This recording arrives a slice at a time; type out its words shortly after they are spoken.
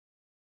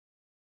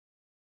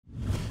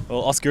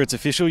Well, Oscar, it's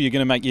official. You're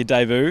going to make your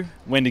debut.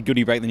 When did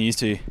Goody break the news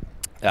to you?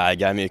 He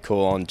gave me a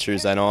call on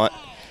Tuesday night,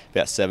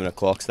 about 7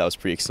 o'clock, so that was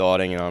pretty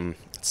exciting.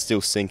 It's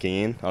still sinking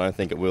in. I don't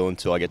think it will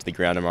until I get to the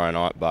ground tomorrow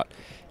night, but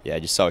yeah,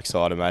 just so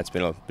excited, mate. It's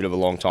been a bit of a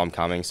long time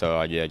coming,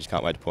 so yeah, just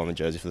can't wait to put on the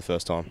jersey for the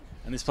first time.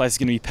 And this place is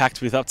going to be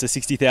packed with up to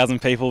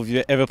 60,000 people. Have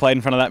you ever played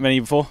in front of that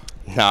many before?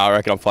 No, I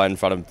reckon I've played in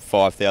front of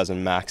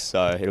 5,000 max,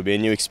 so it'll be a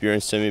new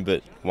experience to me,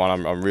 but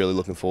one I'm really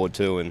looking forward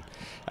to.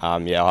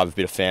 And yeah, I have a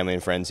bit of family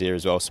and friends here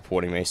as well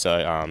supporting me, so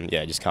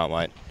yeah, just can't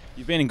wait.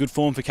 You've been in good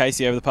form for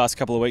Casey over the past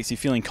couple of weeks. Are you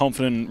feeling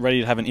confident and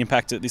ready to have an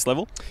impact at this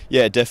level?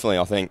 Yeah, definitely.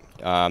 I think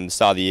the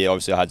start of the year,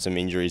 obviously I had some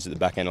injuries at the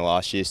back end of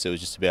last year, so it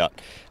was just about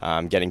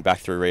getting back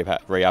through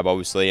rehab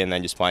obviously, and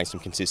then just playing some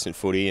consistent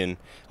footy, and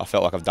I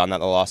felt like I've done that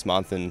the last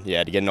month, and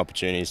yeah, to get an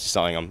opportunity is just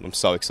something I'm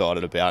so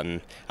excited about.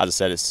 And as I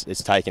said,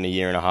 it's taken a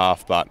year and a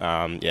half, but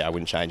yeah, I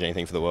wouldn't change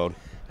anything for the world.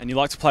 And you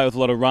like to play with a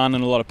lot of run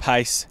and a lot of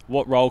pace.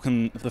 What role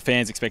can the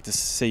fans expect to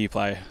see you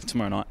play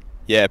tomorrow night?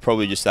 Yeah,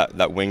 probably just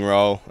that wing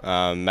role,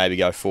 maybe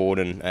go forward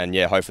and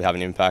yeah, hopefully have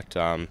an impact.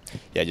 Yeah,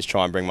 just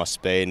try and bring my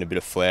speed and a bit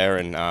of flair,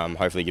 and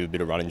hopefully give a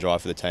bit of running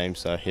drive for the team.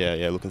 So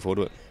yeah, looking forward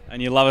to it.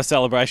 And you love a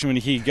celebration when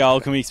you hear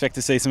goal. Can we expect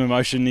to see some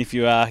emotion if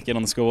you get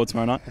on the scoreboard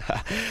tomorrow night?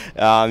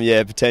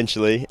 Yeah,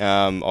 potentially.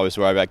 I was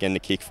worried about getting the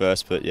kick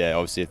first, but yeah,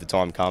 obviously if the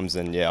time comes,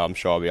 then yeah, I'm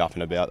sure I'll be up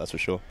and about, that's for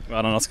sure.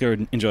 Right on, Oscar.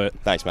 Enjoy it.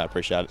 Thanks, mate.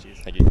 Appreciate it. Cheers.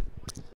 Thank you.